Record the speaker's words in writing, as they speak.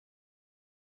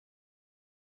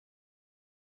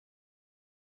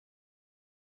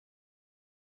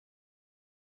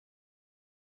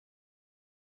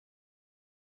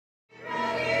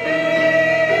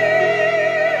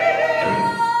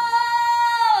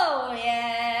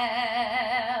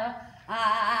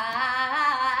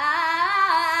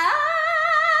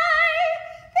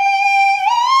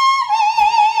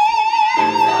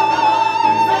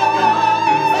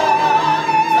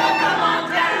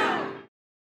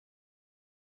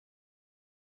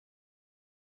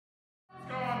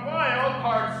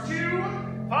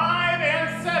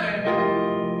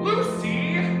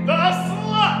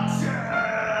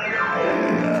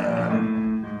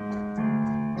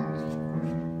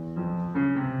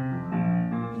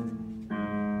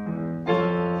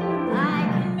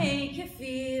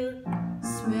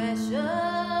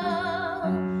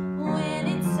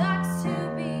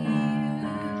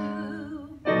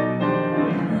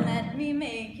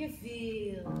you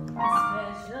feel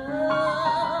special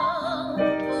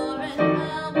for an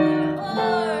hour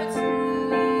or two.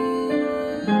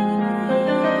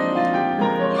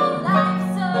 Your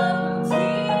life's a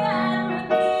routine and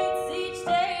repeats each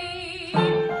day.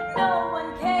 No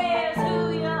one cares who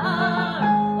you are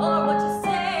or what you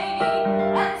say,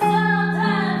 and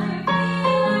sometimes you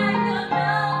feel like a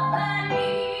nobody,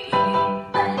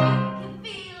 but you can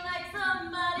feel like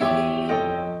somebody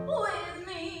with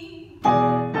me.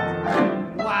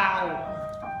 Wow.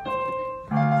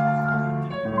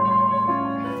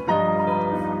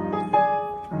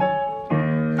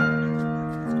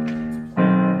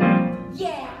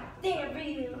 Yeah, they're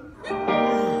real.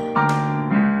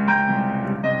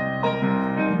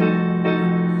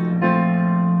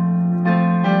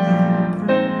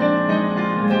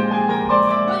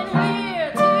 When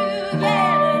we're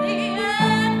together, the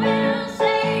earth will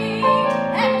shake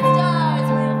and the stars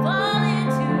will fall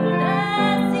into the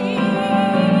sea.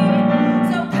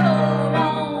 So come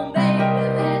on, baby,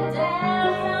 let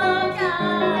down your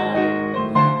guard.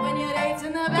 When you're late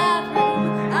in the bathroom,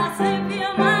 I'll slip you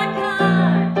my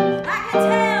card. I can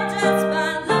tell just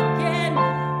by looking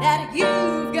that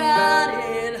you've got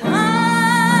it hard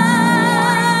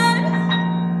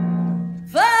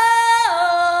for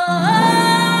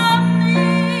me,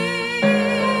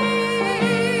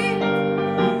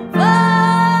 for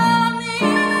me,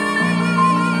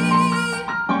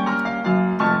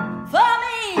 for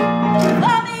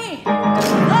me,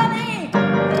 for me,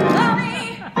 for me.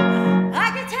 I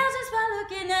can tell just by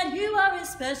looking that you are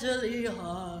especially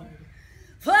hard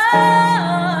for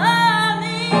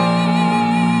me.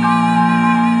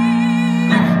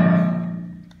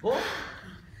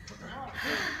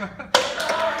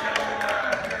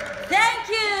 Thank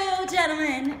you,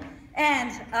 gentlemen,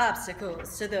 and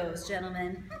obstacles to those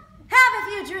gentlemen. Have a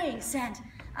few drinks, and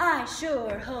I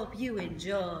sure hope you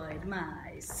enjoyed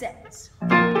my set.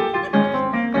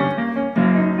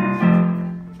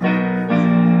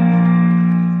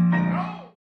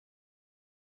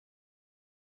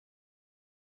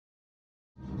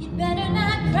 You better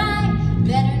not cry,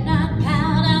 better not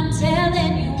pout, I'm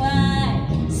telling you why.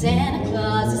 Santa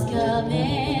Claus is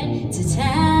coming to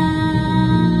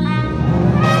town.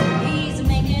 He's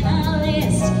making a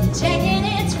list, checking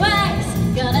it twice,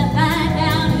 gonna find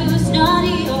out who's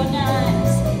naughty or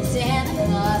nice. Santa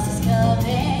Claus is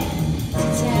coming to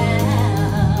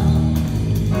town.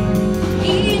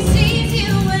 He sees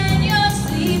you when you're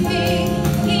sleeping,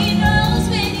 he knows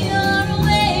when you're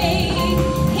awake,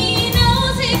 he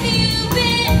knows if you've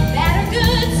been bad or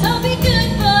good, so be good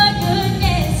for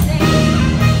goodness sake.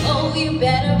 Oh, you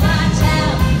better watch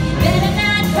out, you better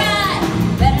not cry,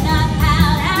 better not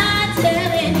pout, I'm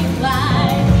telling you why.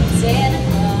 Santa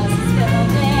Claus is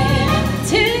coming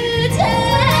to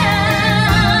town.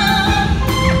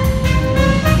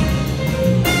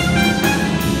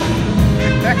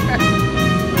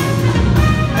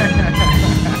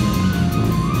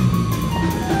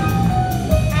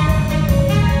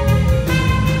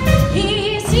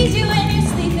 He sees you when you're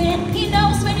sleeping, he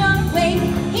knows when you're awake,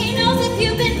 he knows if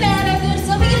you've been bad or good,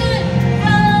 so be good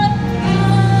for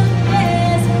goodness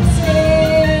sake.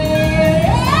 You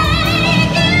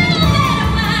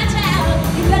better watch out,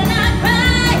 you better not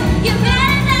cry, you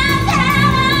better not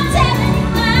pout, I'm telling you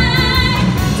why.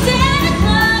 Santa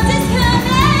Claus is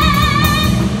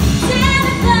coming,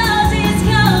 Santa Claus is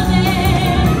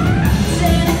coming,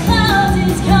 Santa Claus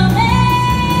is coming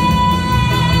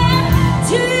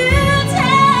to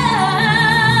town.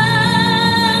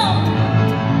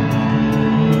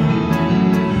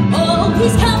 Oh,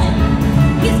 he's coming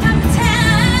to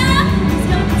town, he's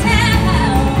coming to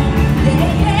town.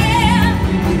 Yeah, yeah.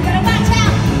 You better watch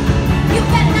out, you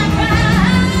better not cry,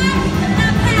 you better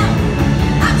not pout,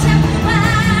 I'm telling you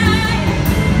why.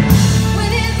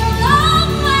 With his long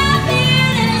white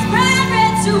beard and his bright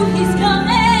red suit, he's coming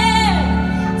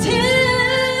to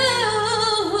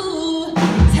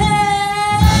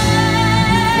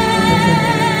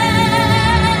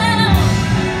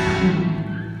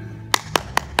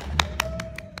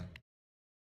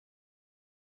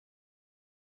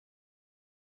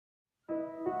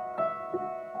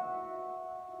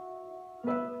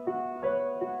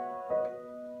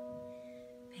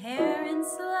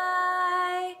Parents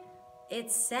lie,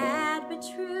 it's sad but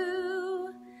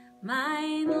true.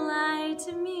 Mine lie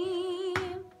to me,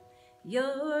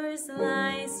 yours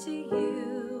lies to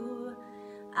you.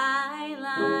 I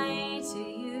lie to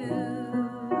you.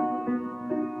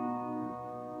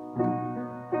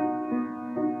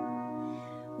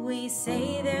 We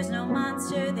say there's no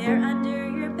monster there under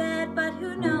your bed, but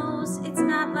who knows? It's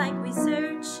not like we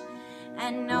search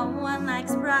And no one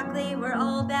likes broccoli, we're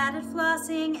all bad at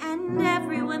flossing, and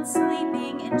everyone's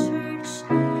sleeping in church.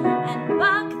 And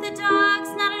Buck the dog's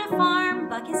not at a farm,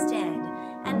 Buck is dead.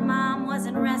 And Mom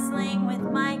wasn't wrestling with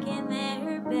Mike in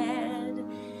their bed.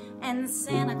 And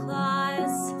Santa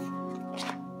Claus,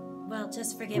 well,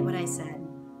 just forget what I said.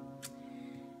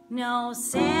 No,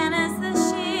 Santa's the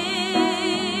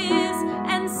shiz,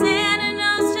 and Santa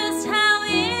knows just how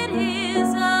it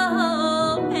is.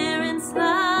 Oh, parents lies,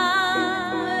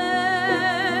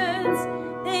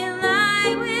 they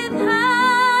lie with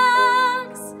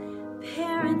hugs.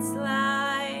 Parents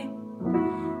lie,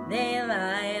 they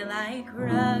lie like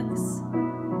rugs.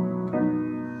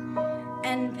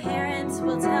 And parents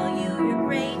will tell you you're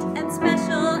great and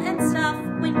special and stuff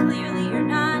when clearly you're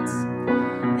not.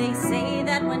 They say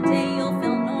that one day you'll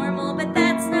feel normal, but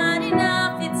that's not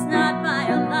enough, it's not by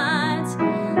a lot.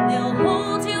 They'll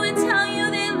hold you and tell you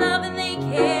they love and they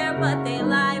care, but they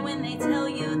lie when they tell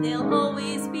you they'll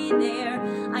always be there.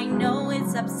 I know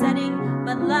it's upsetting,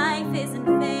 but life isn't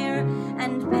fair.